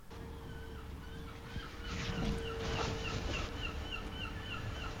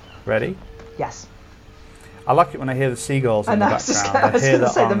Ready? Yes. I like it when I hear the seagulls in the background. I was going to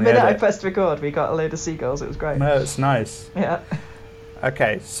say, the minute I edit. pressed record, we got a load of seagulls. It was great. No, it's nice. Yeah.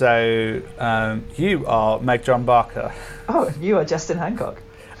 Okay, so you are Meg John Barker. Oh, you are Justin Hancock.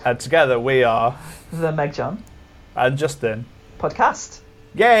 And together we are... The Meg John. And Justin. Podcast.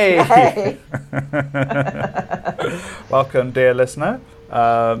 Yay! Yay! Welcome, dear listener.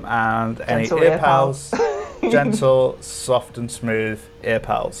 And Gentle any ear ear pals. Gentle, soft and smooth ear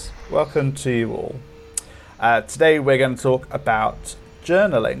pals. Welcome to you all. Today we're going to talk about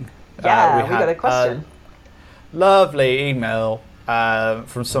journaling. Yeah, we got a question. Lovely email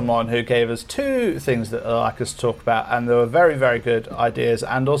from someone who gave us two things that they'd like us to talk about, and they were very, very good ideas,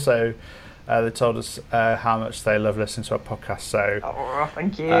 and also they told us how much they love listening to our podcast. So,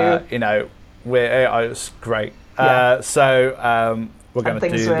 thank you. It was great. Yeah. We're going to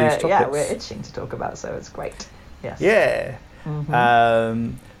do these topics. Yeah, we're itching to talk about, so it's great. Yes. Yeah.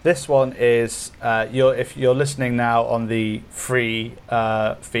 Mm-hmm. This one is if you're listening now on the free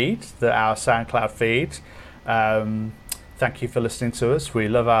feed, our SoundCloud feed. Thank you for listening to us. We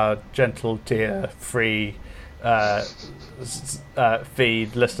love our gentle, dear, free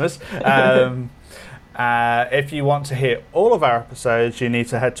feed listeners. If you want to hear all of our episodes, you need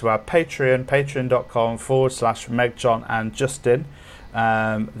to head to our Patreon, patreon.com/MegJohnAndJustin.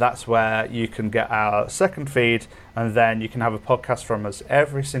 That's where you can get our second feed, and then you can have a podcast from us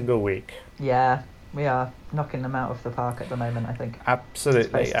every single week. Yeah, we are knocking them out of the park at the moment, I think.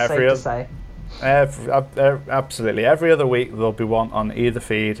 Absolutely. Absolutely. Every other week there'll be one on either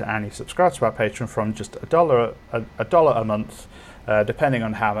feed, and you subscribe to our Patreon from just $1 a month, depending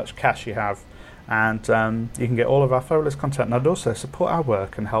on how much cash you have. And you can get all of our fabulous content, and also support our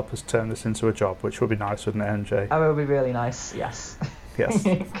work and help us turn this into a job, which would be nice, wouldn't it, MJ? Oh, it would be really nice, yes. Yes.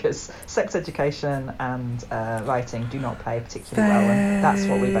 Because sex education and writing do not pay particularly well, and that's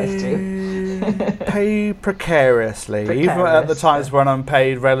what we both do. Pay precariously. Even at the times when I'm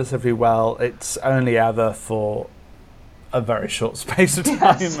paid relatively well, it's only ever for a very short space of time,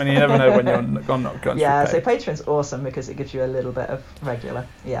 yes. And you never know when you're not going to be paid. Yeah, so Patreon's awesome because it gives you a little bit of regular.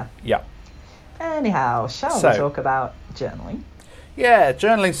 Yeah. Yeah. Anyhow, shall we talk about journaling? Yeah,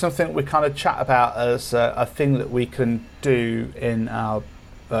 journaling is something we kind of chat about as a thing that we can do in our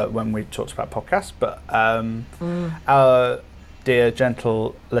when we talked about podcasts. But our dear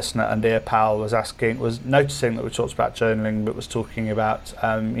gentle listener and dear pal was noticing that we talked about journaling, but was talking about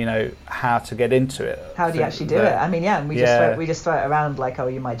how to get into it. How do you actually do it? I mean, we just throw it around like, oh,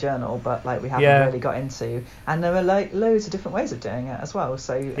 you might journal, but like we haven't really got into. And there are like loads of different ways of doing it as well.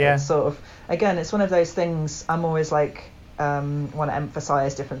 So it's sort of, again, it's one of those things. I'm always like. Want to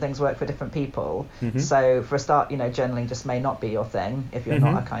emphasize different things work for different people. Mm-hmm. So for a start, journaling just may not be your thing if you're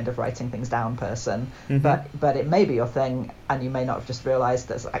not a kind of writing things down person. Mm-hmm. But it may be your thing, and you may not have just realized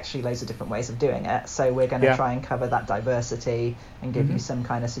there's actually loads of different ways of doing it. So we're going to try and cover that diversity and give you some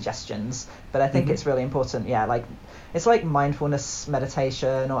kind of suggestions. But I think it's really important. It's like mindfulness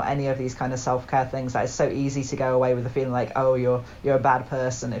meditation or any of these kind of self-care things that it's so easy to go away with the feeling like, oh, you're a bad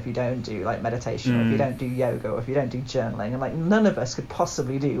person if you don't do like meditation or if you don't do yoga or if you don't do journaling. And like none of us could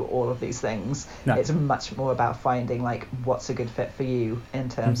possibly do all of these things. No. It's much more about finding like what's a good fit for you in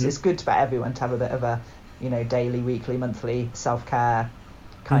terms. It's good for everyone to have a bit of a daily, weekly, monthly self-care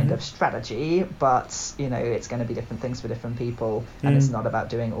kind of strategy, but it's going to be different things for different people, and it's not about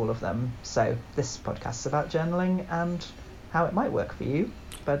doing all of them. So this podcast is about journaling and how it might work for you,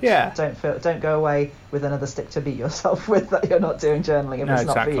 but don't go away with another stick to beat yourself with that you're not doing journaling if it's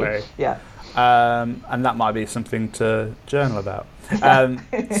not for you. And that might be something to journal about.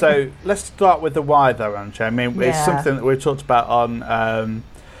 So let's start with the why though, Angie. I mean, it's something that we've talked about on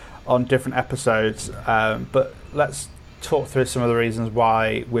different episodes, but let's talk through some of the reasons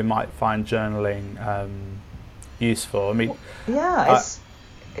why we might find journaling useful. I mean, it's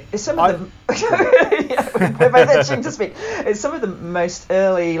some of them. We're both itching to speak. It's some of the most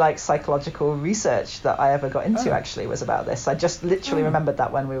early like psychological research that I ever got into. Actually, was about this. I just literally remembered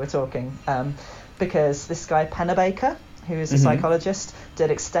that when we were talking, because this guy Pennebaker, who is a psychologist,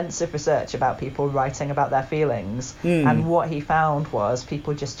 did extensive research about people writing about their feelings, and what he found was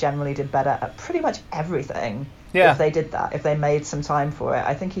people just generally did better at pretty much everything. If they did that, if they made some time for it.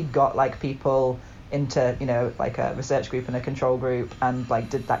 I think he got like people into like a research group and a control group, and like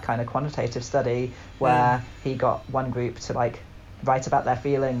did that kind of quantitative study where he got one group to like write about their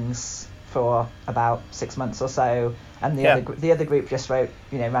feelings for about 6 months or so, and the other group just wrote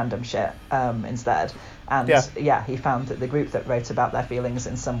random shit instead. And he found that the group that wrote about their feelings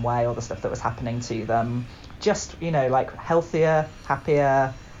in some way or the stuff that was happening to them, just like healthier,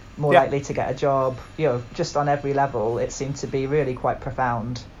 happier, more likely to get a job, just on every level, it seemed to be really quite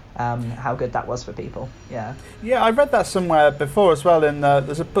profound. how good that was for people. Yeah, I read that somewhere before as well.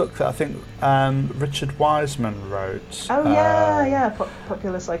 There's a book that I think Richard Wiseman wrote.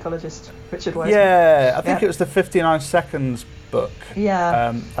 Popular psychologist Richard Wiseman. Yeah, I think it was the 59 Seconds book.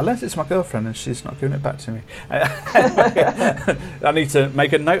 Yeah. I lent it to my girlfriend and she's not giving it back to me. I need to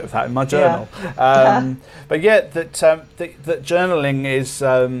make a note of that in my journal. But that journaling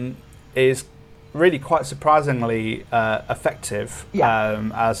is really quite surprisingly effective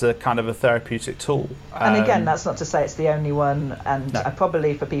as a kind of a therapeutic tool. And again, that's not to say it's the only one, and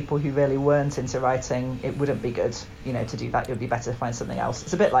probably for people who really weren't into writing, it wouldn't be good, to do that. It would be better to find something else.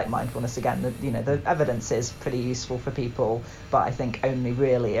 It's a bit like mindfulness again. The evidence is pretty useful for people, but I think only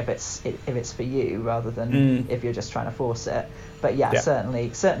really if it's for you rather than if you're just trying to force it. But certainly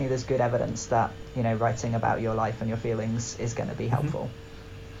there's good evidence that writing about your life and your feelings is going to be helpful.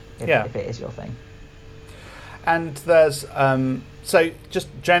 If it is your thing. And there's so just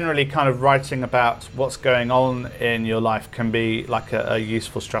generally kind of writing about what's going on in your life can be like a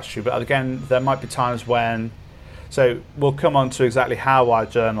useful strategy, but again there might be times when, so we'll come on to exactly how I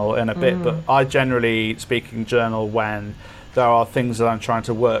journal in a bit, but I generally speaking journal when there are things that I'm trying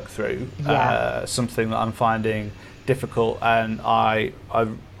to work through, something that I'm finding difficult, and I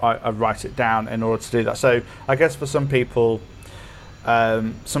write it down in order to do that. So I guess for some people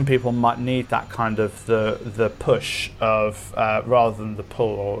might need that kind of the push of rather than the pull,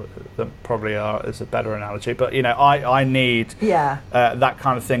 or that probably is a better analogy. But I need that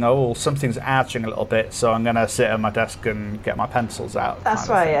kind of thing. Oh, something's ouching a little bit, so I'm going to sit at my desk and get my pencils out. That's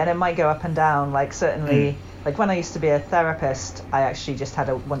right, and it might go up and down. Like certainly, like when I used to be a therapist, I actually just had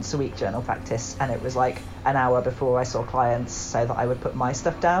a once a week journal practice, and it was like an hour before I saw clients, so that I would put my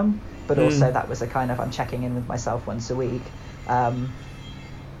stuff down. But also that was a kind of I'm checking in with myself once a week.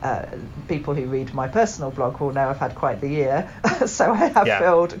 People who read my personal blog will know I've had quite the year. So I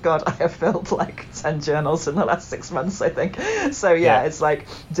have filled like 10 journals in the last 6 months, I think. So it's like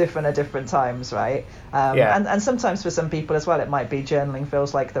different at different times, right? And sometimes for some people as well, it might be journaling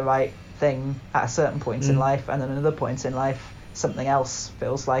feels like the right thing at a certain point in life, and then another point in life something else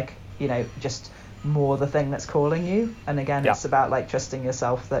feels like just more the thing that's calling you. And again, it's about like trusting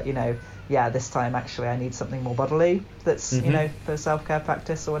yourself that this time actually I need something more bodily that's for self-care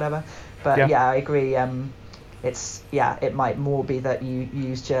practice or whatever. But I agree, it might more be that you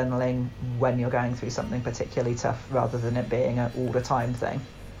use journaling when you're going through something particularly tough rather than it being an all the time thing.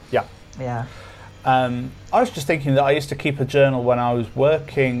 I was just thinking that I used to keep a journal when I was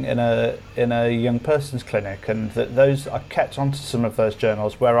working in a young person's clinic, and that I kept onto some of those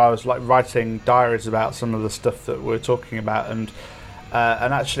journals where I was like writing diaries about some of the stuff that we're talking about, and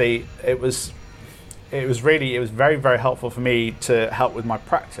actually it was very, very helpful for me to help with my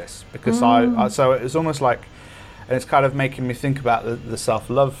practice, because so it was almost like, and it's kind of making me think about the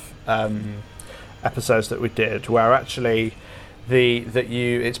self-love episodes that we did, where actually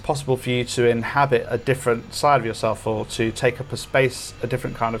it's possible for you to inhabit a different side of yourself, or to take up a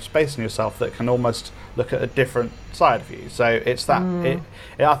different kind of space in yourself that can almost look at a different side of you. So it's that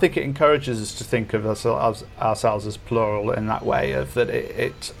I think it encourages us to think of ourselves as plural in that way, of that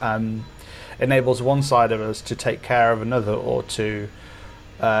it enables one side of us to take care of another, or to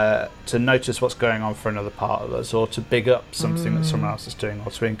notice what's going on for another part of us, or to big up something that someone else is doing,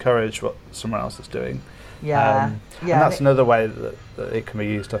 or to encourage what someone else is doing. And that's another way that it can be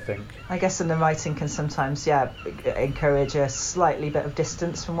used, I think. I guess in the writing can sometimes encourage a slightly bit of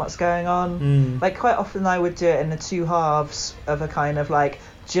distance from what's going on. Like quite often I would do it in the two halves of a kind of like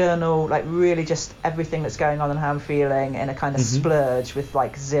journal, like really just everything that's going on and how I'm feeling in a kind of splurge with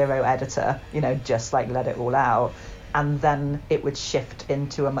like zero editor, just like let it all out. And then it would shift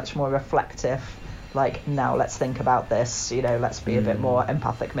into a much more reflective, like, now let's think about this, let's be a bit more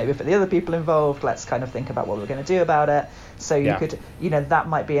empathic maybe for the other people involved, let's kind of think about what we're going to do about it. So you could, that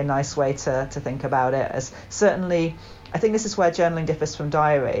might be a nice way to think about it. As certainly, I think this is where journaling differs from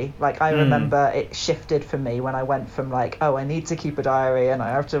diary. Like I remember it shifted for me when I went from like, oh, I need to keep a diary and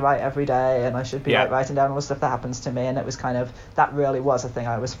I have to write every day and I should be like writing down all the stuff that happens to me, and it was kind of, that really was a thing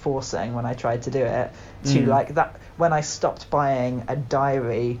I was forcing when I tried to do it, to like that. When I stopped buying a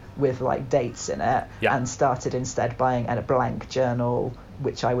diary with like dates in it and started instead buying a blank journal,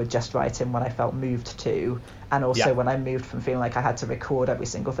 which I would just write in when I felt moved to, and also when I moved from feeling like I had to record every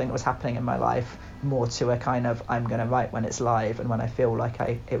single thing that was happening in my life, more to a kind of, I'm going to write when it's live and when I feel like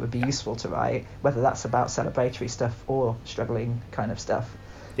it would be useful to write, whether that's about celebratory stuff or struggling kind of stuff.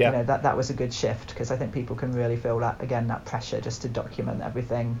 That was a good shift, because I think people can really feel that pressure just to document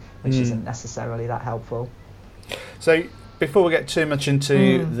everything, which isn't necessarily that helpful. So before we get too much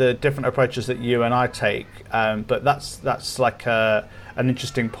into the different approaches that you and I take, but that's like an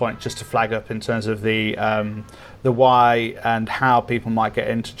interesting point just to flag up in terms of the why and how people might get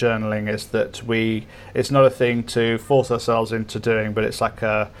into journaling, is that it's not a thing to force ourselves into doing, but it's like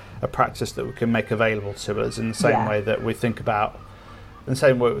a practice that we can make available to us in the same way that we think about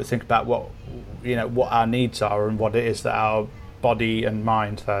what our needs are and what it is that our body and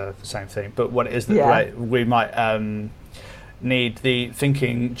mind are the same thing, but what it is that we might need the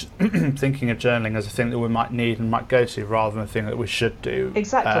thinking of journaling as a thing that we might need and might go to, rather than a thing that we should do.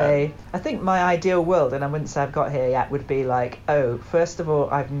 Exactly. I think my ideal world, and I wouldn't say I've got here yet, would be like, first of all,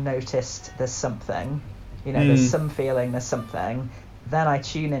 I've noticed there's something, there's some feeling, there's something. Then I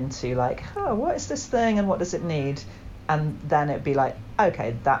tune into like, what is this thing and what does it need? And then it'd be like,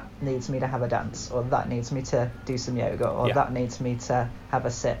 okay, that needs me to have a dance, or that needs me to do some yoga, or that needs me to have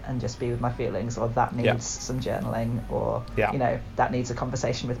a sit and just be with my feelings, or that needs some journaling, or that needs a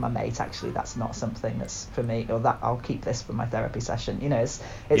conversation with my mate. Actually, that's not something that's for me, or that I'll keep this for my therapy session. It's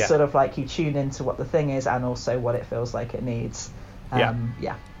sort of like you tune into what the thing is and also what it feels like it needs.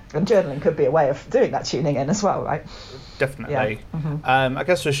 And journaling could be a way of doing that tuning in as well, right? Definitely. I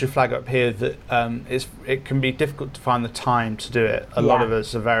guess we should flag up here that it can be difficult to find the time to do it. A lot of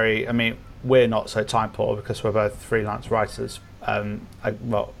us are we're not so time poor because we're both freelance writers. Kind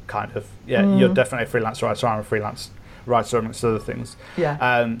of. Yeah, you're definitely a freelance writer. I'm a freelance writer amongst other things.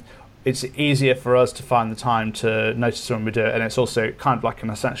 It's easier for us to find the time to notice when we do it, and it's also kind of like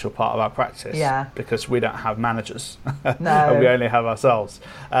an essential part of our practice because we don't have managers. No. We only have ourselves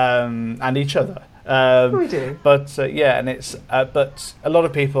and each other. We do. But and it's but a lot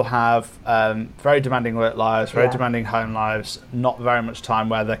of people have very demanding work lives, very demanding home lives, not very much time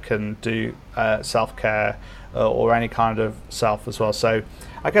where they can do self-care or any kind of self as well. So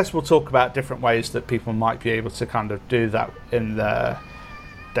I guess we'll talk about different ways that people might be able to kind of do that in their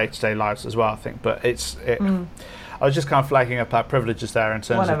day-to-day lives as well, I think. But I was just kind of flagging up our privileges there in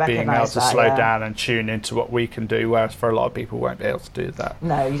terms of being able to slow down and tune into what we can do, whereas for a lot of people won't be able to do that.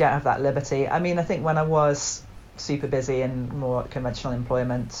 No, you don't have that liberty. I mean, I think when I was super busy in more conventional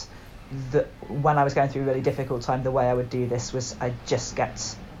employment, when I was going through a really difficult time, the way I would do this was I'd just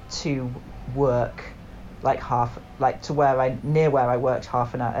get to work near where I worked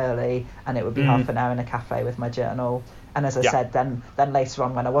half an hour early, and it would be half an hour in a cafe with my journal. And as I said, then later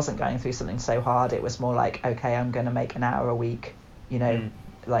on when I wasn't going through something so hard, it was more like, okay, I'm going to make an hour a week,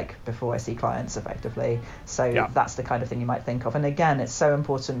 like before I see clients effectively. So that's the kind of thing you might think of. And again, it's so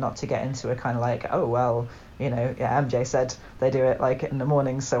important not to get into a kind of like, MJ said they do it like in the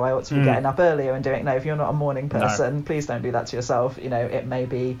morning, so I ought to be getting up earlier and doing it. No, if you're not a morning person, please don't do that to yourself. It may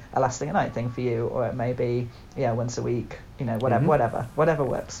be a last thing at night thing for you, or it may be, once a week, whatever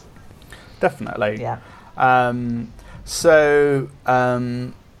works. Definitely. Yeah.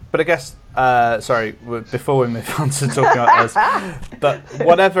 But I guess, before we move on to talking about this, but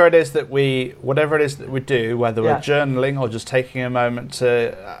whatever it is that we do, whether we're journaling or just taking a moment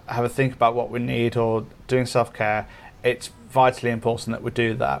to have a think about what we need or doing self-care, it's vitally important that we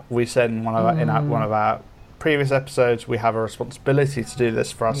do that. We said in one of our previous episodes, we have a responsibility to do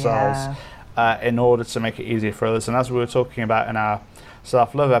this for ourselves in order to make it easier for others. And as we were talking about in our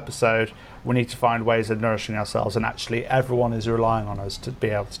self-love episode, we need to find ways of nourishing ourselves, and actually everyone is relying on us to be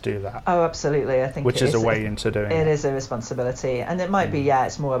able to do that. Oh, absolutely. I think which is a way into doing it. It is a responsibility, and it might be,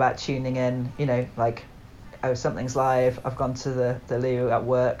 it's more about tuning in, like, something's live, I've gone to the loo at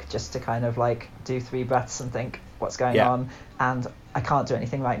work just to kind of like do 3 breaths and think what's going on, and I can't do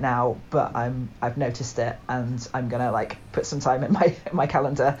anything right now, but I've noticed it, and I'm gonna like put some time in my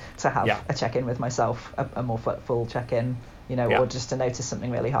calendar to have a check-in with myself, a more full check-in, or just to notice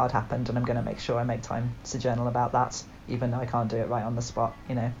something really hard happened, and I'm going to make sure I make time to journal about that, even though I can't do it right on the spot.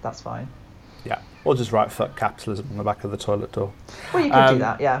 That's fine. Yeah, or just write "fuck capitalism" on the back of the toilet door. Well, you could do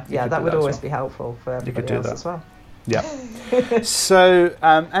that. Yeah, that would always be helpful for everybody else as well. Yeah. So,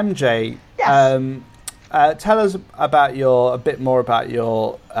 MJ, tell us a bit more about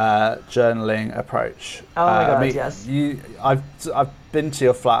your journaling approach. Oh my God, yes. I've been to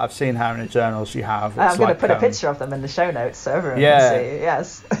your flat. I've seen how many journals you have. I'm going to put a picture of them in the show notes so everyone can see.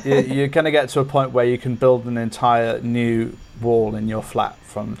 Yes. You're going to get to a point where you can build an entire new wall in your flat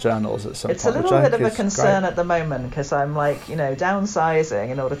from journals at some point. It's a little bit of a concern at the moment because I'm like, downsizing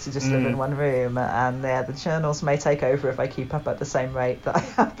in order to just live in one room, and the journals may take over if I keep up at the same rate that I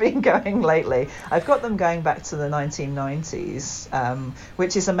have been going lately. I've got them going back to the 1990s,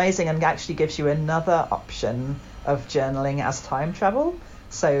 which is amazing and actually gives you another option of journaling as time travel.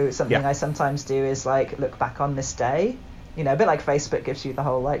 So something I sometimes do is like look back on this day you know, a bit like Facebook gives you the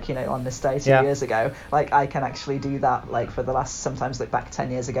whole, like, you know, on this day 2 years ago, like I can actually do that, like for the last, sometimes look back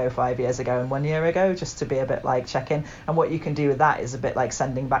 10 years ago, 5 years ago, and 1 year ago, just to be a bit like check in. And what you can do with that is a bit like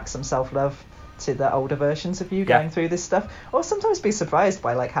sending back some self-love to the older versions of you going through this stuff, or sometimes be surprised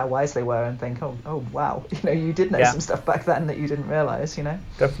by like how wise they were and think, oh wow, you know, you did know some stuff back then that you didn't realize, you know.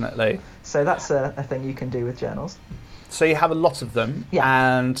 Definitely. So that's a thing you can do with journals. So you have a lot of them,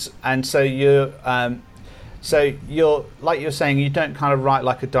 and so you're like you're saying, you don't kind of write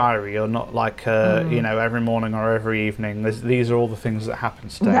like a diary. You're not like you know, every morning or every evening. These are all the things that happen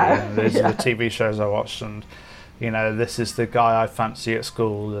today. And these are the TV shows I watched, and you know, this is the guy I fancy at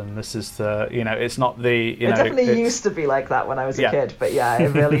school, and this is the, you know, it's not the, you know. It definitely used to be like that when I was a kid, but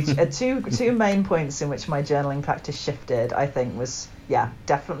it really two main points in which my journaling practice shifted, I think, was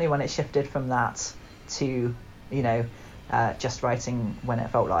definitely when it shifted from that to, you know, just writing when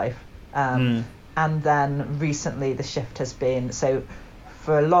it felt life. And then recently the shift has been, so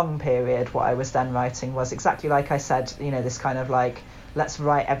for a long period what I was then writing was exactly like I said, you know, this kind of like, let's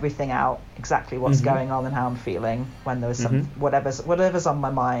write everything out, exactly what's going on and how I'm feeling when there was some whatever's on my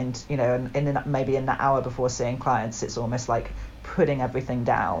mind, you know, and maybe in that hour before seeing clients, it's almost like putting everything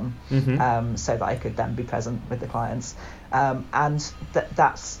down so that I could then be present with the clients. And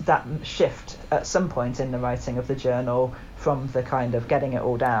that's that shift at some point in the writing of the journal from the kind of getting it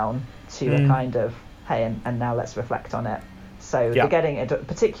all down to a kind of, hey, and now let's reflect on it. So the getting it,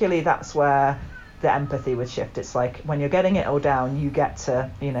 particularly, that's where the empathy would shift. It's like when you're getting it all down, you get to,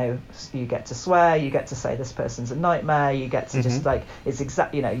 you know, you get to swear, you get to say this person's a nightmare, you get to just like, it's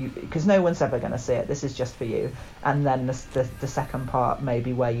exact, you know, because no one's ever going to see it, this is just for you. And then the second part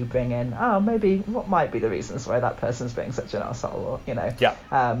maybe where you bring in, maybe what might be the reasons why that person's being such an arsehole, or, you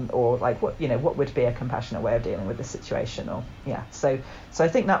know, or like what, you know, what would be a compassionate way of dealing with the situation, or so I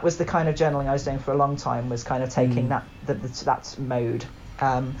think that was the kind of journaling I was doing for a long time, was kind of taking that mode.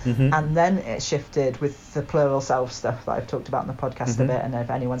 And then it shifted with the plural self stuff that I've talked about in the podcast a bit, and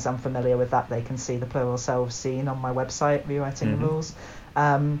if anyone's unfamiliar with that, they can see the plural self scene on my website, Rewriting the Rules.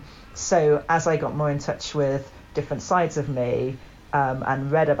 So as I got more in touch with different sides of me,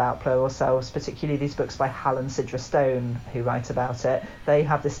 and read about plural selves, particularly these books by Hal and Sidra Stone, who write about it, they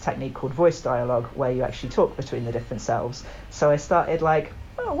have this technique called voice dialogue, where you actually talk between the different selves. So I started like,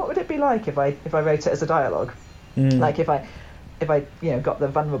 what would it be like if I wrote it as a dialogue? Like if I you know, got the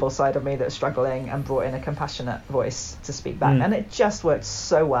vulnerable side of me that's struggling and brought in a compassionate voice to speak back. And it just worked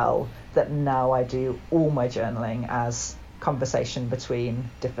so well that now I do all my journaling as conversation between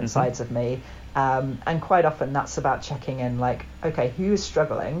different sides of me. And quite often that's about checking in, like, okay, who is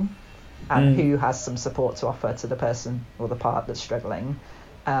struggling and who has some support to offer to the person or the part that's struggling.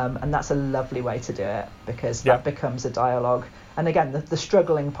 And that's a lovely way to do it, because that becomes a dialogue. And again, the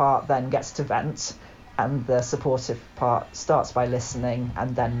struggling part then gets to vent, and the supportive part starts by listening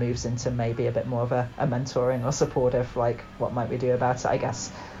and then moves into maybe a bit more of a mentoring or supportive, like, what might we do about it, I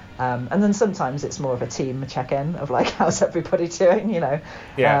guess. And then sometimes it's more of a team check-in of like, how's everybody doing, you know.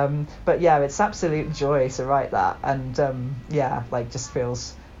 But it's absolute joy to write that, and like just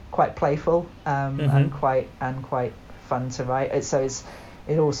feels quite playful and quite fun to write. So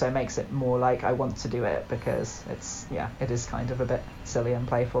it also makes it more like I want to do it, because it is kind of a bit silly and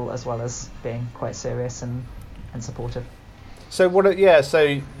playful, as well as being quite serious and supportive. So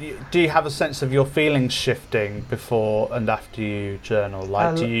do you have a sense of your feelings shifting before and after you journal?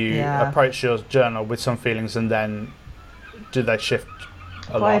 Like, do you approach your journal with some feelings, and then do they shift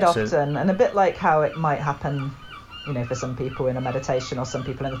a lot? Quite often, and a bit like how it might happen, you know, for some people in a meditation or some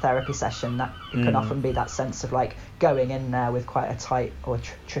people in a therapy session, that it can often be that sense of like going in there with quite a tight or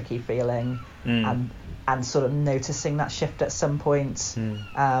tricky feeling, and sort of noticing that shift at some point,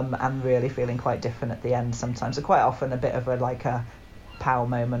 and really feeling quite different at the end sometimes. So quite often a bit of a pow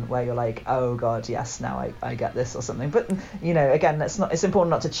moment where you're like, oh god, yes, now I get this, or something. But you know, again, it's important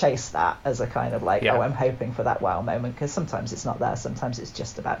not to chase that as a kind of like, I'm hoping for that wow moment, because sometimes it's not there, sometimes it's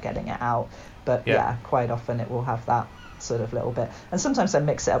just about getting it out. But quite often it will have that sort of little bit. And sometimes I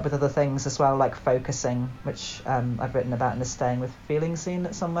mix it up with other things as well, like focusing, which I've written about in the Staying with Feelings scene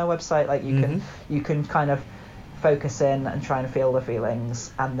that's on my website. Like you can kind of focus in and try and feel the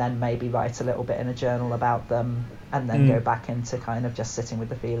feelings, and then maybe write a little bit in a journal about them, and then go back into kind of just sitting with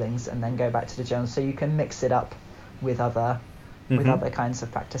the feelings, and then go back to the journal. So you can mix it up with other kinds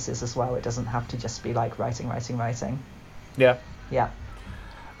of practices as well. It doesn't have to just be like writing.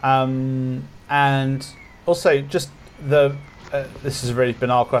 And also just this is a really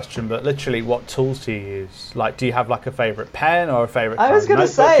banal question, but literally, what tools do you use? Like, do you have like a favourite pen or a favourite? I was going to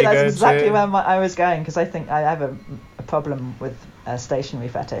say that's exactly where I was going, because I think I have a problem with a stationery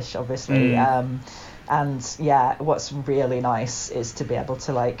fetish, obviously. And yeah, what's really nice is to be able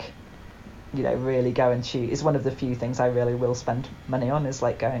to like, you know, really go and choose. It's one of the few things I really will spend money on, is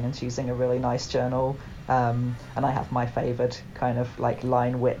like going and choosing a really nice journal. And I have my favoured kind of like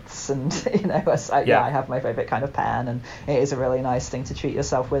line widths, and you know, I have my favourite kind of pen, and it is a really nice thing to treat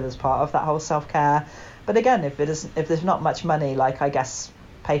yourself with as part of that whole self-care. But again, if there's not much money, like I guess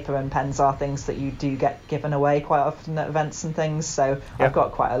paper and pens are things that you do get given away quite often at events and things. So I've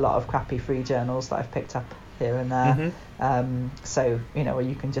got quite a lot of crappy free journals that I've picked up here and there. So you know,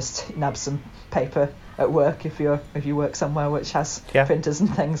 you can just nab some paper at work if you work somewhere which has printers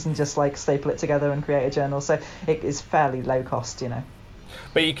and things, and just like staple it together and create a journal. So it is fairly low cost, you know.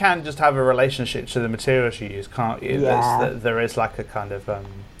 But you can just have a relationship to the materials you use, can't you? There is like a kind of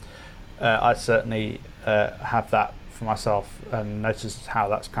I certainly have that for myself, and noticed how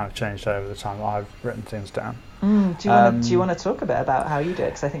that's kind of changed over the time that I've written things down. Do you want to talk a bit about how you do it?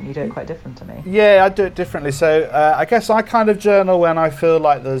 Because I think you do it quite different to me. Yeah, I do it differently. So I guess I kind of journal when I feel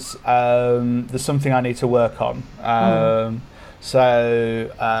like there's something I need to work on.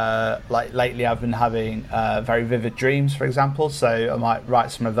 So like lately, I've been having very vivid dreams, for example. So I might write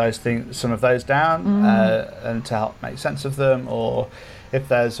some of those down, and to help make sense of them, or if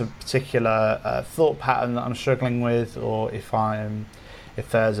there's a particular thought pattern that I'm struggling with, or if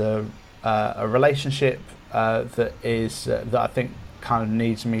there's a relationship that I think kind of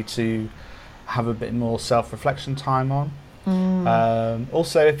needs me to have a bit more self-reflection time on.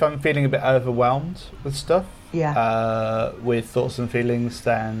 Also, if I'm feeling a bit overwhelmed with stuff, with thoughts and feelings,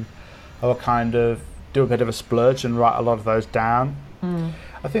 then I will kind of do a bit of a splurge and write a lot of those down.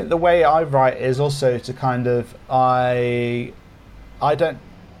 I think the way I write is also to kind of I don't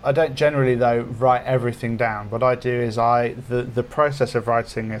generally though write everything down. What I do is the process of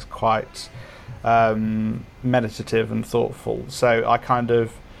writing is quite meditative and thoughtful. So I kind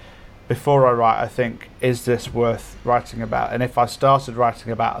of, before I write, I think, is this worth writing about? And if I started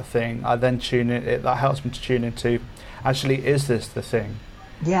writing about a thing, I then tune in. That helps me to tune into, actually, is this the thing?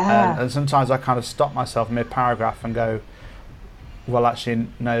 Yeah. And sometimes I kind of stop myself mid-paragraph and go, well, actually,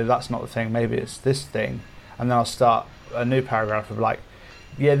 no, that's not the thing. Maybe it's this thing. And then I'll start a new paragraph of like,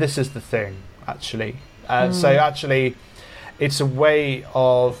 yeah, this is the thing, actually. So actually, it's a way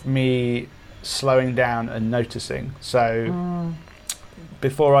of me slowing down and noticing. So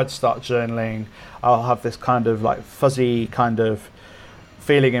before I'd start journaling, I'll have this kind of like fuzzy kind of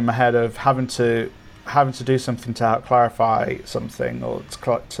feeling in my head of having to do something to help clarify something, or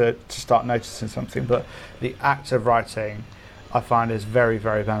to start noticing something. But the act of writing, I find, is very,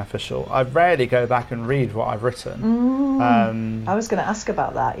 very beneficial. I rarely go back and read what I've written. I was going to ask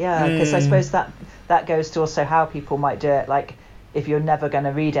about that, because I suppose that goes to also how people might do it. Like, if you're never going to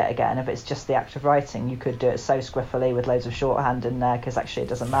read it again, if it's just the act of writing, you could do it so squiffily with loads of shorthand in there, because actually it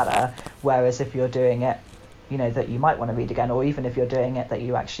doesn't matter. Whereas if you're doing it, you know, that you might want to read again, or even if you're doing it that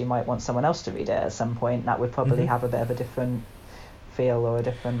you actually might want someone else to read it at some point, that would probably have a bit of a different feel, or a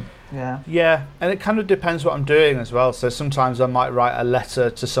different and it kind of depends what I'm doing as well. So sometimes I might write a letter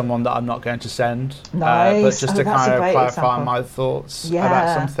to someone that I'm not going to send, but just to kind of clarify my thoughts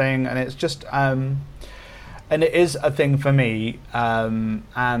about something. And it's just and it is a thing for me,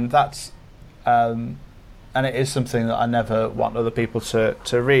 and that's and it is something that I never want other people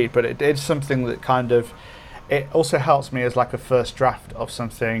to read, but it is something that kind of, it also helps me as like a first draft of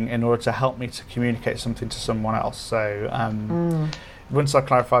something in order to help me to communicate something to someone else. So once I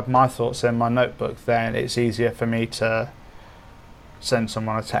clarified my thoughts in my notebook, then it's easier for me to send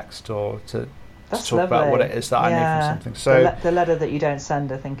someone a text, or to talk about what it is that I need from something. So the letter that you don't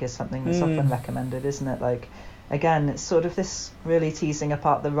send, I think, is something that's often recommended, isn't it? Like, again, it's sort of this really teasing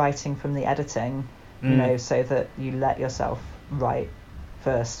apart the writing from the editing, you know, so that you let yourself write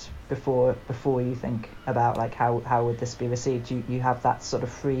first before you think about like how would this be received. You have that sort of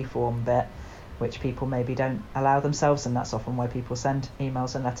free form bit, which people maybe don't allow themselves, and that's often why people send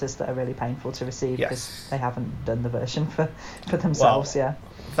emails and letters that are really painful to receive, because they haven't done the version for themselves.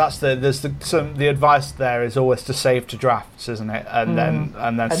 That's the advice there is always to save to drafts, isn't it? And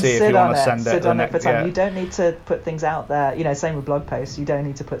then see if you want to send it. Sit on it for time. You don't need to put things out there. You know, same with blog posts. You don't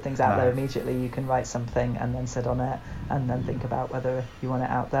need to put things out there immediately. You can write something and then sit on it, and then think about whether you want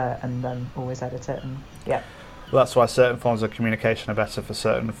it out there, and then always edit it. And Well, that's why certain forms of communication are better for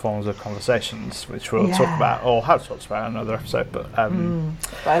certain forms of conversations, which we'll talk about, or have talked about in another episode. But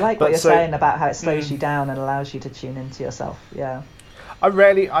I like what you're saying about how it slows you down and allows you to tune into yourself. Yeah.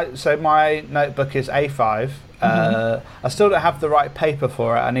 So my notebook is A5. I still don't have the right paper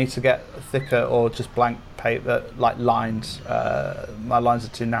for it. I need to get thicker or just blank paper, like lines. My lines are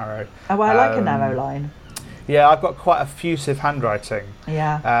too narrow. Oh, well, I like a narrow line. Yeah, I've got quite effusive handwriting.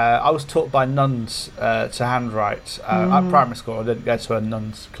 Yeah. I was taught by nuns to handwrite at primary school. I didn't go to a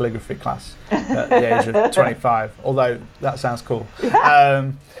nun's calligraphy class at the age of 25, although that sounds cool.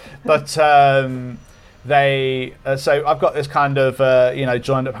 They so I've got this kind of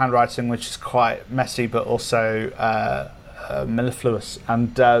joined up handwriting, which is quite messy but also mellifluous,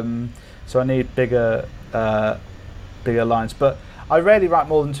 and so I need bigger lines. But I rarely write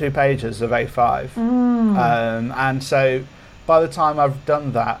more than 2 pages of A5, and so by the time I've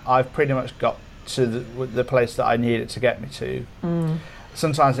done that, I've pretty much got to the place that I need it to get me to.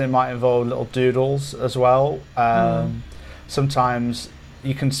 Sometimes it might involve little doodles as well. Sometimes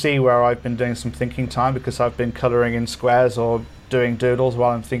you can see where I've been doing some thinking time because I've been colouring in squares or doing doodles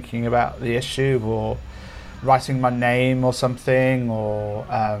while I'm thinking about the issue, or writing my name or something, or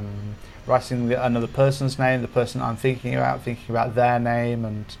writing another person's name, the person I'm thinking about their name,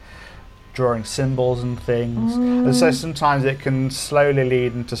 and drawing symbols and things. And so sometimes it can slowly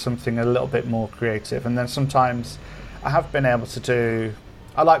lead into something a little bit more creative. And then sometimes I have been able to do,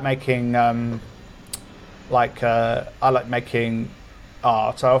 I like making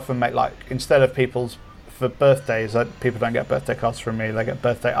art. I often make, like, instead of for birthdays, people don't get birthday cards from me, they get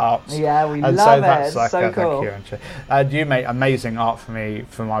birthday arts. Yeah, we love it. That's like, so cool. Thank you. You make amazing art for me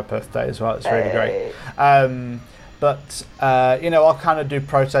for my birthday as well. It's really great. I'll kind of do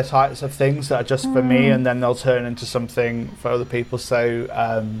prototypes of things that are just for me, and then they'll turn into something for other people. So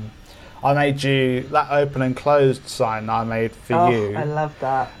I made you that open and closed sign I made for you. I love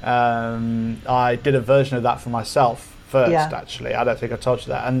that. I did a version of that for myself first, actually. I don't think I told you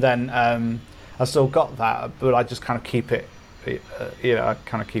that. And then I still got that, but I just kind of keep it, in a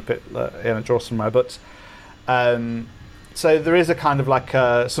drawer somewhere. But so there is a kind of like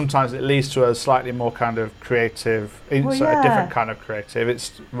sometimes it leads to a slightly more kind of creative, a different kind of creative.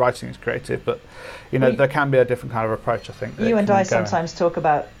 Writing is creative, but there can be a different kind of approach, I think. You and I sometimes talk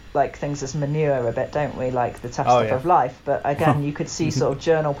about like things as manure a bit, don't we? Like the tough stuff of life. But again, you could see sort of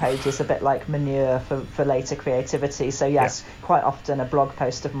journal pages a bit like manure for later creativity. So yes, quite often a blog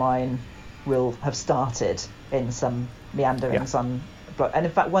post of mine will have started in some meanderings on a blog. And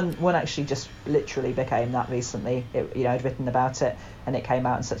in fact, one actually just literally became that recently. I'd written about it, and it came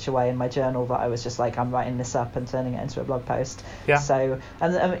out in such a way in my journal that I was just like, I'm writing this up and turning it into a blog post. Yeah. So,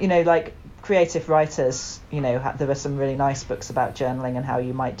 and like creative writers, there are some really nice books about journaling and how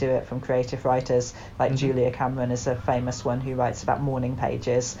you might do it from creative writers. Like Julia Cameron is a famous one who writes about morning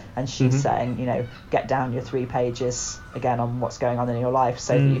pages, and she's saying, get down your 3 pages again on what's going on in your life,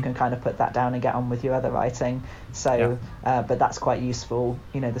 so that you can kind of put that down and get on with your other writing. So, but that's quite useful.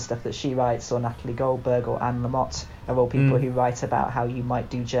 The stuff that she writes, or Natalie Goldberg or Anne Lamott, are all people who write about how you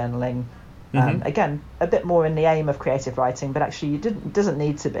might do journaling. Again, a bit more in the aim of creative writing, but actually it doesn't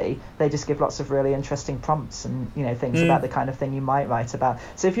need to be. They just give lots of really interesting prompts and things about the kind of thing you might write about.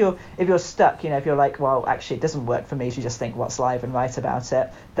 So if you're stuck, if you're like, well, actually it doesn't work for me to just think what's live and write about it,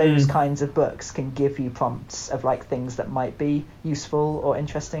 those kinds of books can give you prompts of like things that might be useful or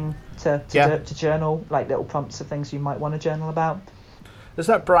interesting to journal, like little prompts of things you might want to journal about. There's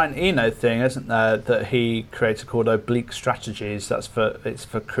that Brian Eno thing, isn't there, that he created called Oblique Strategies. It's for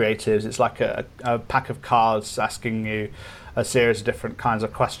creatives. It's like a pack of cards asking you a series of different kinds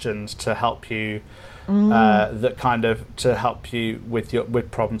of questions to help you to help you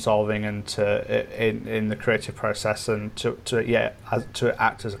with problem solving and in the creative process, and to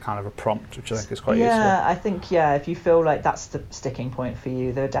act as a kind of a prompt, which I think is quite useful. Yeah, I think if you feel like that's the sticking point for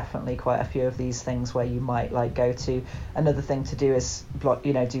you, there are definitely quite a few of these things where you might like go to. Another thing to do is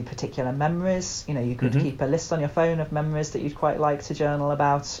do particular memories. You could keep a list on your phone of memories that you'd quite like to journal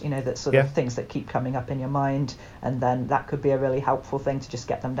about. That sort of things that keep coming up in your mind, and then that could be a really helpful thing to just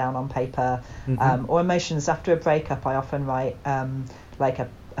get them down on paper. Or emotions after a breakup, I often write like a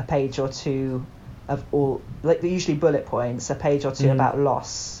page or two of all, like usually bullet points, a page or two about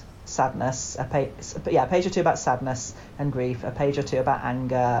loss, sadness, a page or two about sadness and grief, a page or two about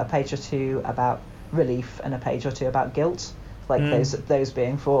anger, a page or two about relief, and a page or two about guilt. Like those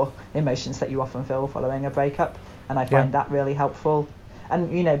being 4 emotions that you often feel following a breakup, and I find that really helpful.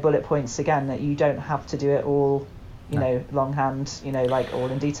 And bullet points again, that you don't have to do it all longhand, like all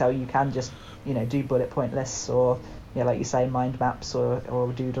in detail. You can just do bullet point lists, or like you say, mind maps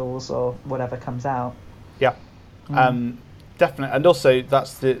or doodles or whatever comes out. Definitely. And also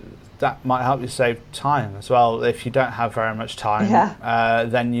that might help you save time as well. If you don't have very much time,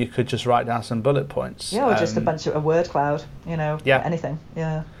 then you could just write down some bullet points, or just a bunch of a word cloud, anything.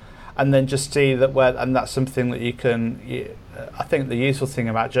 And then just see and that's something that you can. I think the useful thing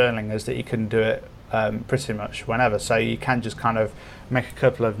about journaling is that you can do it pretty much whenever. So you can just kind of make a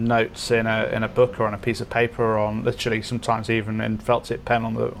couple of notes in a book or on a piece of paper, or on literally sometimes even in felt tip pen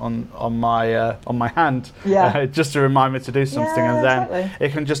on my hand, just to remind me to do something, and then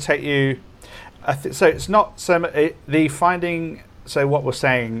it can just take you. So it's not so much the finding. So what we're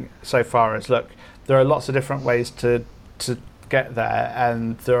saying so far is, look, there are lots of different ways to get there,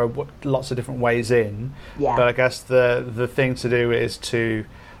 and there are lots of different ways in. Yeah. But I guess the thing to do is to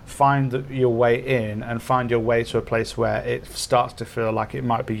find your way in and find your way to a place where it starts to feel like it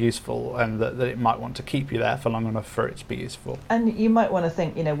might be useful, and that it might want to keep you there for long enough for it to be useful. And you might want to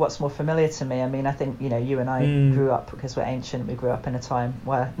think, what's more familiar to me? I mean, I think, you and I grew up, because we're ancient, we grew up in a time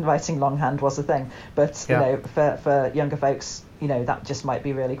where writing longhand was a thing. But, for younger folks, that just might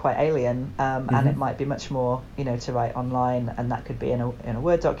be really quite alien, and it might be much more, to write online, and that could be in a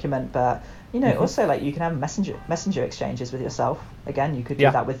Word document, but also, like, you can have messenger exchanges with yourself. Again, you could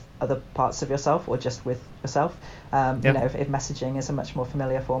do that with other parts of yourself, or just with yourself. If messaging is a much more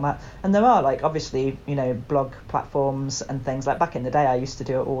familiar format. And there are, like, obviously, blog platforms and things. Like, back in the day, I used to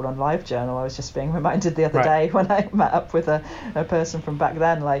do it all on LiveJournal. I was just being reminded the other day when I met up with a person from back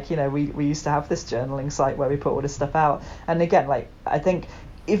then. Like, we used to have this journaling site where we put all this stuff out. And again, like, I think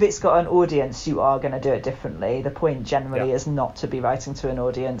if it's got an audience, you are going to do it differently. The point generally is not to be writing to an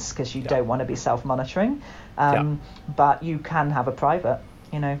audience, because you don't want to be self-monitoring. But you can have a private,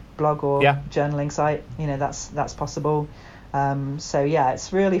 blog or journaling site. That's possible.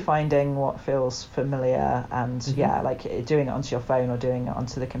 It's really finding what feels familiar, and like doing it onto your phone or doing it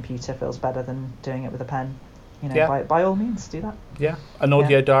onto the computer feels better than doing it with a pen. By all means, do that. Yeah, an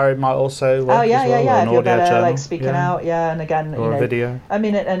audio diary might also work. If you're better, like, speaking out, and again, or a video. I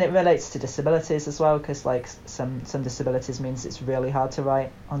mean, and it relates to disabilities as well, because like some disabilities means it's really hard to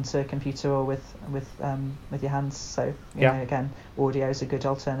write onto a computer or with your hands. So again, audio is a good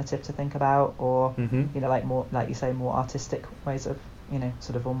alternative to think about, or like more, like you say, more artistic ways of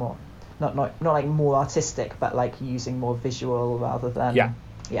sort of, or more not like more artistic, but like using more visual rather than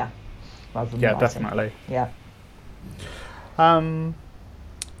rather than writing. Definitely.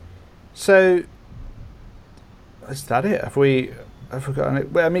 So is that it? Have we forgotten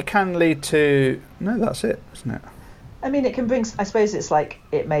it? Well, I mean, it can lead to... No, that's it, isn't it? I mean, it can bring... I suppose it's like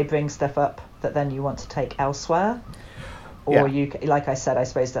it may bring stuff up that then you want to take elsewhere. Or you, like I said, I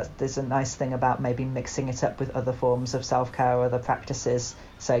suppose that there's a nice thing about maybe mixing it up with other forms of self-care or other practices.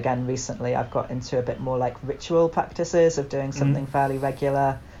 So again, recently I've got into a bit more like ritual practices of doing something fairly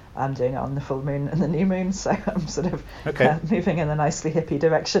regular. I'm doing it on the full moon and the new moon, so I'm sort of moving in a nicely hippie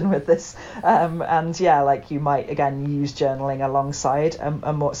direction with this. Like you might again use journaling alongside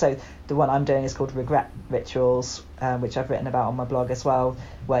a more. So the one I'm doing is called Regret Rituals, which I've written about on my blog as well,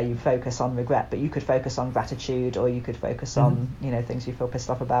 where you focus on regret, but you could focus on gratitude, or you could focus on things you feel pissed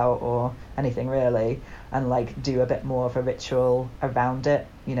off about, or anything really, and like do a bit more of a ritual around it.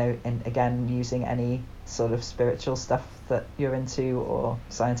 And again using any sort of spiritual stuff that you're into, or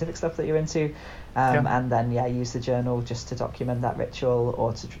scientific stuff that you're into, and then use the journal just to document that ritual,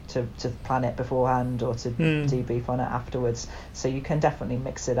 or to plan it beforehand, or to debrief on it afterwards. So you can definitely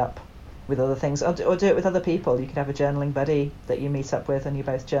mix it up with other things, or do it with other people. You could have a journaling buddy that you meet up with and you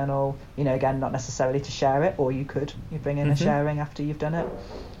both journal, again, not necessarily to share it, or you bring in a sharing after you've done it.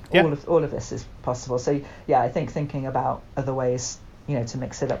 All of this is possible. So I think thinking about other ways to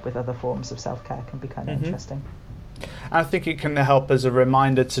mix it up with other forms of self-care can be kind of interesting. I think it can help as a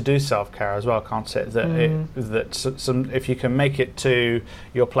reminder to do self-care as well, can't it? That if you can make it to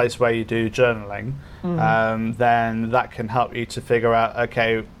your place where you do journaling, then that can help you to figure out,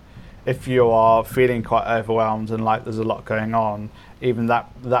 okay, if you are feeling quite overwhelmed and like there's a lot going on, even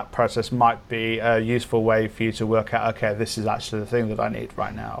that process might be a useful way for you to work out, okay, this is actually the thing that I need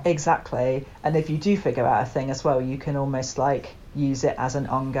right now. Exactly. And if you do figure out a thing as well, you can almost like use it as an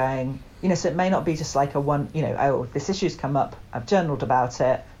ongoing, so it may not be just like a one, this issue's come up, I've journaled about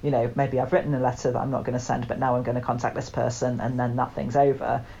it, maybe I've written a letter that I'm not going to send, but now I'm going to contact this person, and then that thing's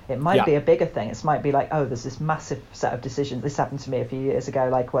over. It might be a bigger thing. It might be like, there's this massive set of decisions. This happened to me a few years ago,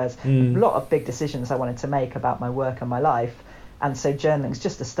 like, where's a lot of big decisions I wanted to make about my work and my life. And so journaling's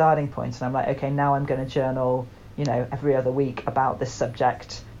just a starting point. And I'm like, okay, now I'm going to journal, every other week about this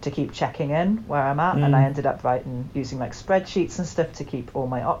subject, to keep checking in where I'm at. And I ended up using like spreadsheets and stuff to keep all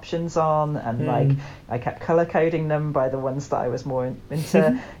my options on, and like I kept color coding them by the ones that I was more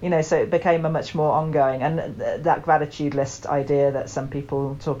into, so it became a much more ongoing. And that gratitude list idea that some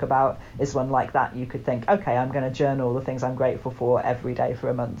people talk about is one like that. You could think, okay, I'm going to journal the things I'm grateful for every day for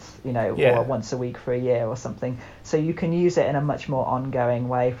a month, or once a week for a year or something. So you can use it in a much more ongoing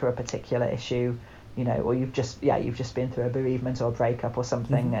way for a particular issue. or you've just been through a bereavement or a breakup or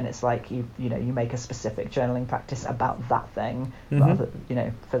something, and it's like you make a specific journaling practice about that thing, rather,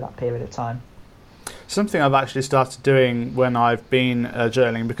 for that period of time. Something I've actually started doing when I've been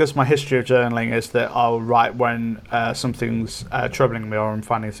journaling, because my history of journaling is that I'll write when something's troubling me or I'm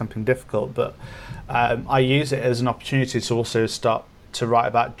finding something difficult, but I use it as an opportunity to also start to write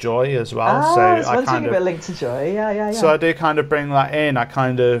about joy as well. So I kind of a link to joy. Yeah. So I do kind of bring that in.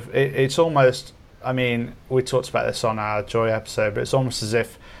 It's almost, I mean, we talked about this on our joy episode, but it's almost as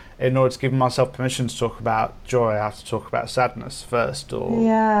if in order to give myself permission to talk about joy, I have to talk about sadness first,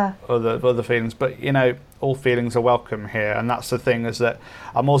 or other feelings. But all feelings are welcome here, and that's the thing, is that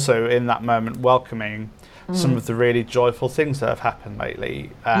I'm also in that moment welcoming some of the really joyful things that have happened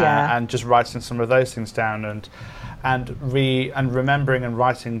lately, and just writing some of those things down, and remembering and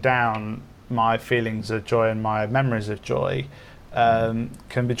writing down my feelings of joy and my memories of joy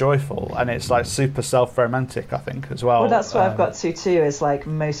can be joyful, and it's like super self-romantic, I think, as well. Well, that's what I've got to too, is like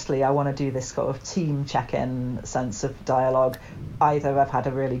mostly I want to do this sort of team check-in sense of dialogue. Either I've had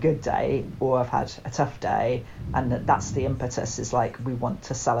a really good day or I've had a tough day, and that's the impetus, is like we want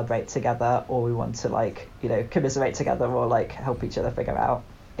to celebrate together, or we want to like commiserate together, or like help each other figure out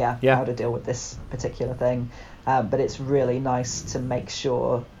how to deal with this particular thing. But it's really nice to make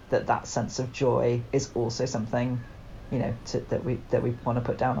sure that sense of joy is also something that we want to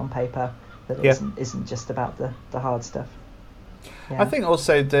put down on paper, that it isn't just about the hard stuff. I think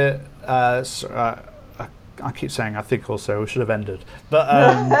also that I keep saying I think also we should have ended,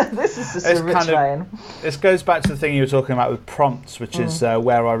 but this is just a rich vein. It goes back to the thing you were talking about with prompts, which is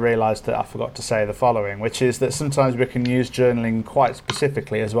where I realised that I forgot to say the following, which is that sometimes we can use journaling quite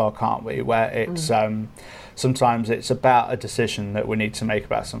specifically as well, can't we? Where it's sometimes it's about a decision that we need to make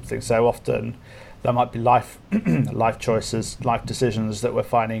about something. So often there might be life choices, life decisions that we're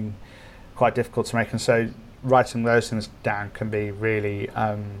finding quite difficult to make, and so writing those things down can be really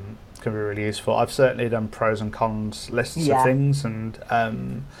useful. I've certainly done pros and cons lists of things, and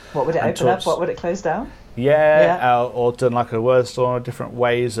what would it open up? What would it close down? Or done like a word storm, different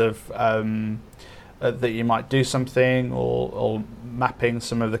ways of that you might do something, or mapping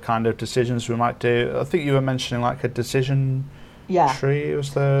some of the kind of decisions we might do. I think you were mentioning like a decision tree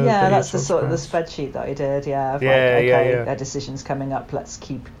was the that's the sort of the spreadsheet that I did. A decision's coming up, let's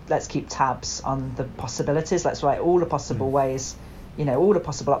keep tabs on the possibilities, let's write all the possible ways, all the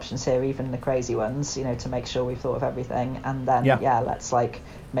possible options here, even the crazy ones, to make sure we've thought of everything, and then let's like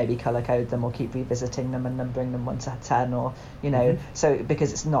maybe color code them or keep revisiting them and numbering them 1 to 10, or so,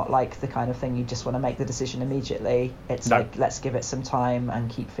 because it's not like the kind of thing you just want to make the decision immediately. It's like, let's give it some time and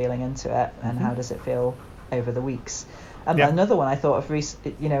keep feeling into it, and how does it feel over the weeks. Another one I thought of,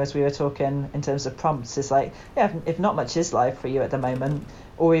 as we were talking in terms of prompts, is like, if not much is live for you at the moment,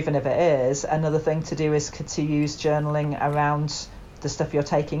 or even if it is, another thing to do is to use journaling around the stuff you're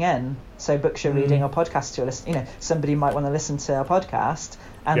taking in. So books you're reading or podcasts you're listening. Somebody might want to listen to a podcast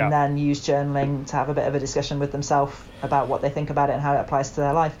and then use journaling to have a bit of a discussion with themselves about what they think about it and how it applies to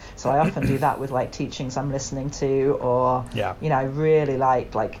their life. So I often do that with like teachings I'm listening to, or I really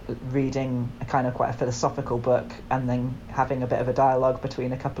like reading a kind of quite a philosophical book and then having a bit of a dialogue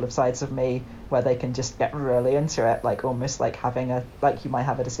between a couple of sides of me where they can just get really into it, like almost like you might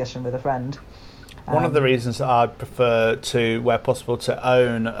have a discussion with a friend. One of the reasons that I prefer to, where possible, to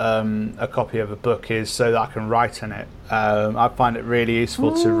own a copy of a book is so that I can write in it. I find it really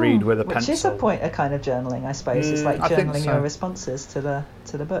useful to read with a pencil. Which is a kind of journaling, I suppose. It's like journaling your responses to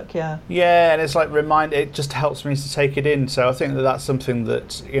the book, Yeah, and it's like it just helps me to take it in. So I think that's something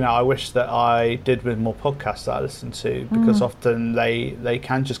that I wish that I did with more podcasts that I listen to, because often they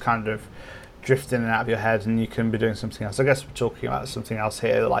can just kind of drift in and out of your head, and you can be doing something else. I guess we're talking about something else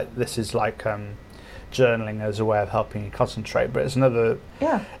here. Like this is like journaling as a way of helping you concentrate, but it's another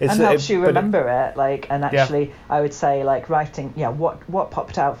and helps you remember it, like, and actually I would say like writing what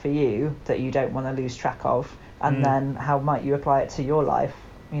popped out for you that you don't want to lose track of, and then how might you apply it to your life,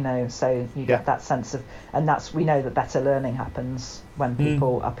 so you get that sense of, and we know that better learning happens when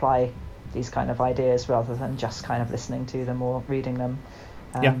people apply these kind of ideas rather than just kind of listening to them or reading them.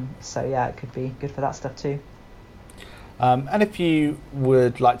 So it could be good for that stuff too. And if you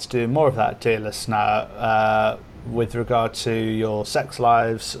would like to do more of that, dear listener, with regard to your sex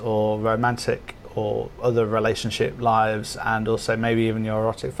lives or romantic or other relationship lives, and also maybe even your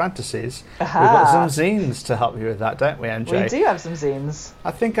erotic fantasies, we've got some zines to help you with that, don't we, MJ? We do have some zines. I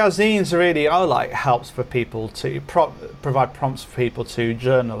think our zines really are like helps for people to provide prompts for people to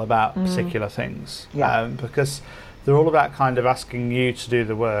journal about particular things, because they're all about kind of asking you to do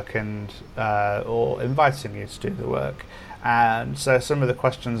the work and or inviting you to do the work. And so some of the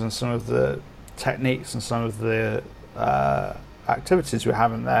questions and some of the techniques and some of the activities we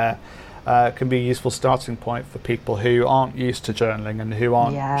have in there can be a useful starting point for people who aren't used to journaling and who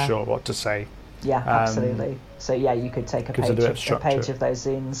aren't sure what to say. Yeah, absolutely. So you could take a page of those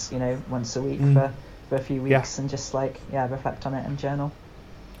zines, once a week for a few weeks and just reflect on it and journal.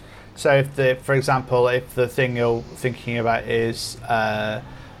 So for example, if the thing you're thinking about is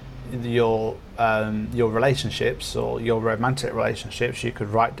your relationships or your romantic relationships, you could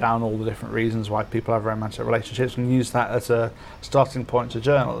write down all the different reasons why people have romantic relationships and use that as a starting point to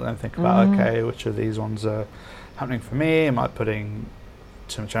journal, and then think about okay, which of these ones are happening for me? Am I putting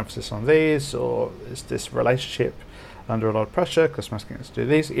too much emphasis on these, or is this relationship under a lot of pressure because I'm asking it to do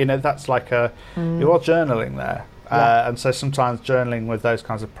these? That's like you are journaling there, and so sometimes journaling with those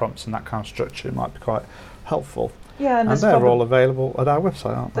kinds of prompts and that kind of structure might be quite helpful. Yeah, and they're all available at our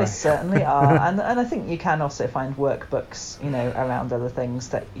website, aren't they? They certainly are, and I think you can also find workbooks, around other things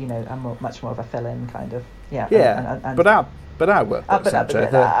that are much more of a fill-in kind of. Yeah. But our workbooks,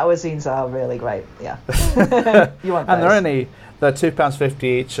 our zines are really great. Yeah. You want those. And they're £2.50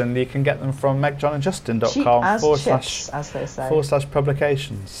 each, and you can get them from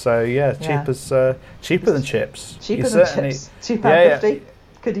megjoniandjustin.com/publications. So cheaper than chips. Cheaper than chips. £2.50.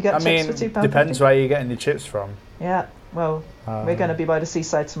 Could you get chips for £2.50? Depends where you're getting your chips from. Yeah, well, we're going to be by the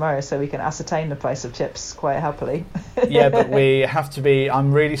seaside tomorrow, so we can ascertain the price of chips quite happily. Yeah, but we have to be.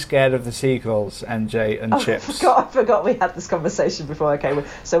 I'm really scared of the seagulls, NJ, and chips. I forgot we had this conversation before. Okay,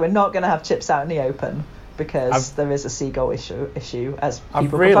 so we're not going to have chips out in the open because there is a seagull issue, as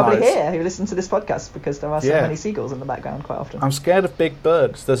people will probably hear who listen to this podcast, because there are so many seagulls in the background quite often. I'm scared of big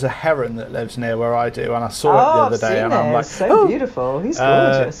birds. There's a heron that lives near where I do, and I saw it the other day, and I'm like, so beautiful. He's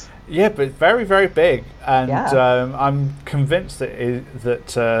gorgeous. Yeah, but very, very big, and I'm convinced that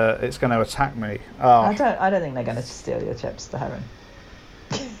it's going to attack me. Oh. I don't think they're going to steal your chips, the heron.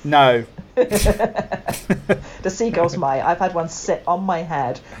 No. The seagulls might. I've had one sit on my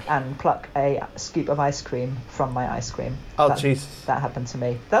head and pluck a scoop of ice cream from my ice cream. Oh, Jesus. That happened to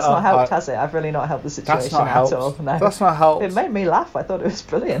me. That's not helped, has it? I've really not helped the situation at all. No. That's not helped. It made me laugh. I thought it was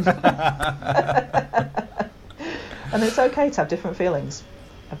brilliant. And it's okay to have different feelings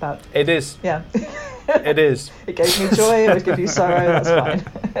about... It is. Yeah. It is. It gave me joy, it would give you sorrow, that's fine.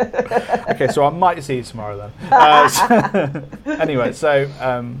 Okay, so I might see you tomorrow then. Anyway,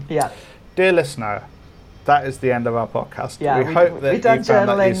 dear listener, that is the end of our podcast. Yeah, we hope that you found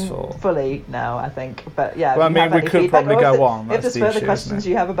that useful. Fully now, I think. But we could probably go on. If there's further questions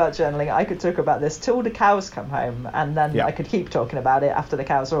you have about journaling, I could talk about this till the cows come home, and then I could keep talking about it after the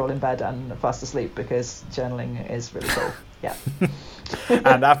cows are all in bed and fast asleep, because journaling is really cool. Yeah.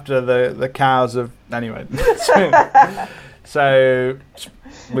 And after the cows have... Anyway. So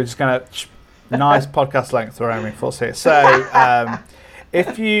we're just going to... Nice podcast length we're aiming for here. So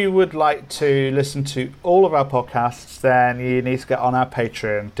if you would like to listen to all of our podcasts, then you need to get on our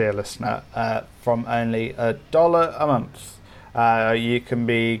Patreon, dear listener, from only $1 a month. You can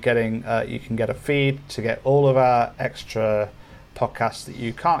get a feed to get all of our extra podcasts that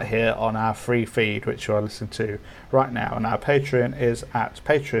you can't hear on our free feed, which you are listening to right now. And our Patreon is at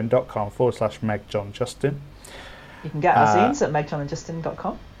patreon.com/MegJohnJustin. You can get our zines at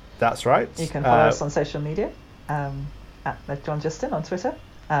megjohnandjustin.com. That's right. You can follow us on social media at MegJohnJustin on Twitter.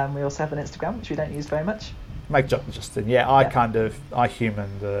 We also have an Instagram, which we don't use very much. MegJohnJustin. Yeah, I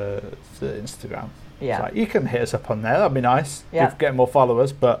human the Instagram. Yeah. So you can hit us up on there. That'd be nice. Yeah. We'd get more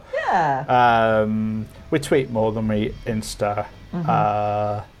followers, but we tweet more than we Insta.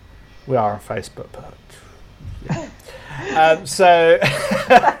 Mm-hmm. We are on Facebook, but so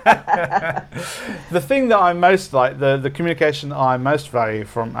the thing that I most like, the communication I most value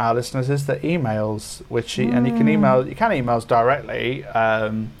from our listeners is the emails, and you can email us directly.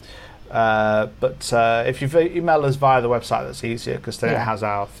 But if you email us via the website, that's easier, because then it has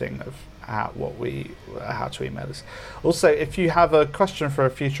our thing of how to email us. Also, if you have a question for a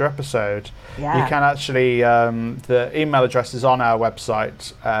future episode, you can actually the email address is on our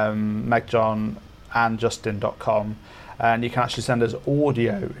website, megjohnandjustin.com, and you can actually send us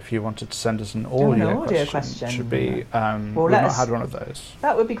audio if you wanted to send us an audio question. Should be we've not had one of those.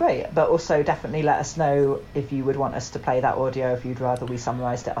 That would be great, but also definitely let us know if you would want us to play that audio, if you'd rather we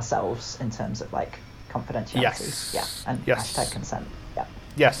summarised it ourselves in terms of like confidentiality. And hashtag consent.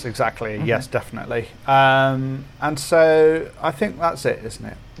 Yes, exactly. Mm-hmm. Yes, definitely. And so I think that's it, isn't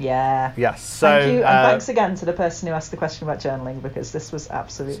it? Yeah. Yes. So thank you, and thanks again to the person who asked the question about journaling, because this was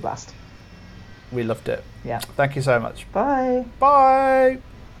absolute blast. We loved it. Yeah. Thank you so much. Bye. Bye.